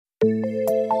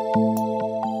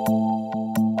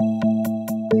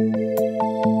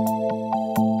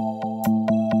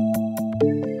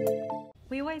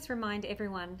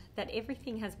that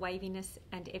everything has waviness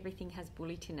and everything has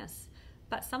bulletiness,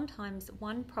 but sometimes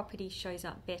one property shows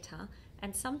up better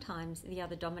and sometimes the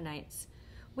other dominates.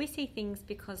 We see things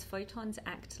because photons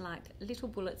act like little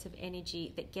bullets of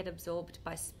energy that get absorbed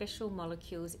by special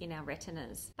molecules in our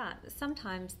retinas. But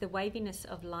sometimes the waviness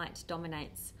of light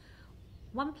dominates.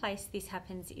 One place this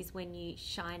happens is when you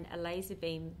shine a laser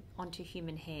beam onto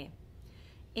human hair.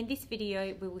 In this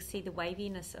video, we will see the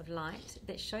waviness of light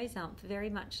that shows up very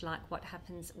much like what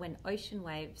happens when ocean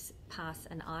waves pass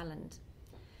an island.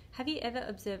 Have you ever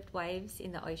observed waves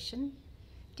in the ocean?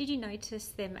 Did you notice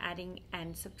them adding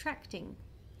and subtracting?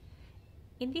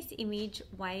 In this image,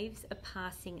 waves are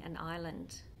passing an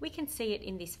island. We can see it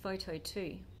in this photo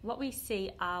too. What we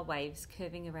see are waves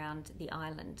curving around the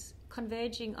island,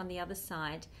 converging on the other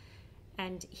side,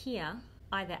 and here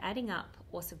either adding up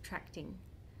or subtracting.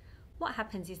 What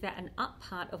happens is that an up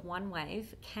part of one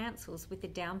wave cancels with the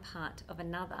down part of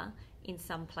another in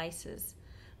some places,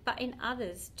 but in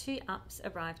others, two ups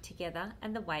arrive together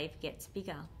and the wave gets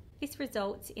bigger. This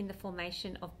results in the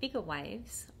formation of bigger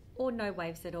waves or no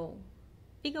waves at all.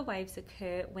 Bigger waves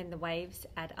occur when the waves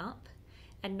add up,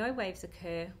 and no waves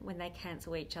occur when they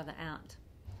cancel each other out.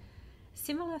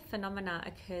 Similar phenomena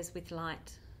occurs with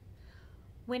light.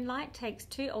 When light takes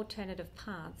two alternative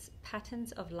paths,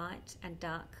 patterns of light and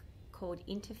dark called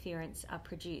interference are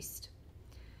produced.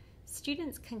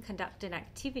 Students can conduct an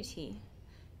activity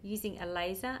using a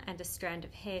laser and a strand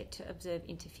of hair to observe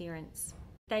interference.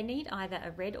 They need either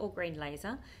a red or green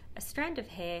laser, a strand of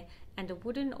hair, and a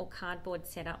wooden or cardboard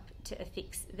setup to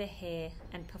affix the hair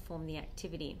and perform the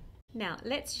activity. Now,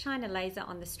 let's shine a laser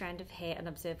on the strand of hair and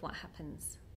observe what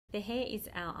happens. The hair is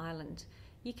our island.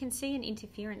 You can see an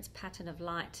interference pattern of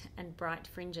light and bright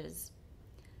fringes.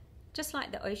 Just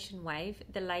like the ocean wave,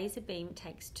 the laser beam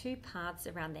takes two paths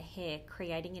around the hair,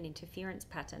 creating an interference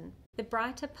pattern. The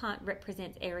brighter part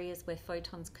represents areas where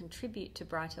photons contribute to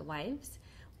brighter waves,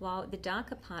 while the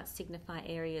darker parts signify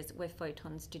areas where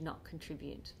photons do not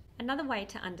contribute. Another way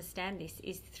to understand this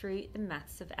is through the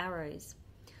maths of arrows.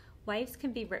 Waves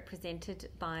can be represented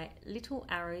by little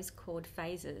arrows called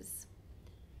phases.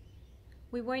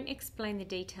 We won't explain the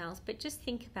details, but just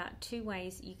think about two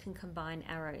ways you can combine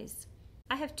arrows.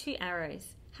 I have two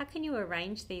arrows. How can you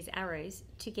arrange these arrows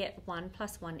to get 1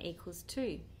 + 1 =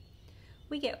 2?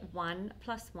 We get 1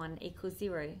 + 1 =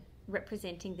 0.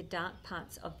 Representing the dark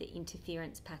parts of the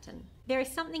interference pattern. There is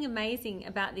something amazing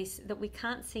about this that we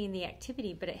can't see in the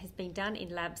activity, but it has been done in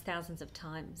labs thousands of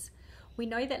times. We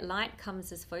know that light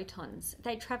comes as photons.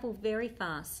 They travel very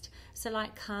fast, so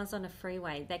like cars on a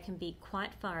freeway, they can be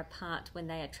quite far apart when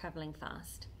they are traveling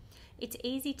fast. It's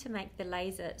easy to make the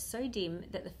laser so dim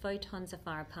that the photons are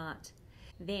far apart.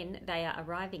 Then they are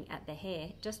arriving at the hair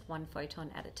just one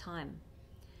photon at a time.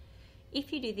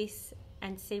 If you do this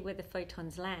and see where the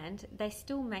photons land, they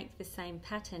still make the same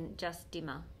pattern, just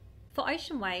dimmer. For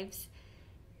ocean waves,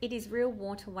 it is real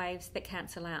water waves that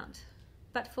cancel out.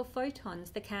 But for photons,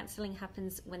 the cancelling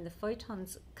happens when the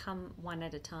photons come one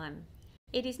at a time.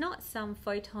 It is not some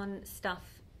photon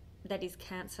stuff that is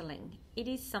cancelling, it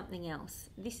is something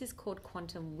else. This is called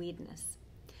quantum weirdness.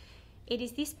 It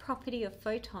is this property of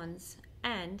photons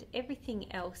and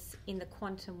everything else in the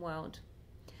quantum world.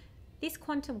 This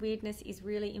quantum weirdness is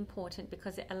really important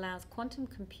because it allows quantum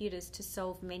computers to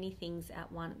solve many things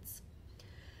at once.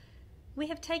 We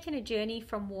have taken a journey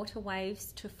from water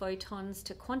waves to photons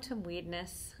to quantum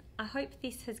weirdness. I hope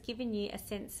this has given you a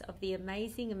sense of the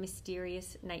amazing and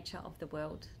mysterious nature of the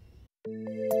world.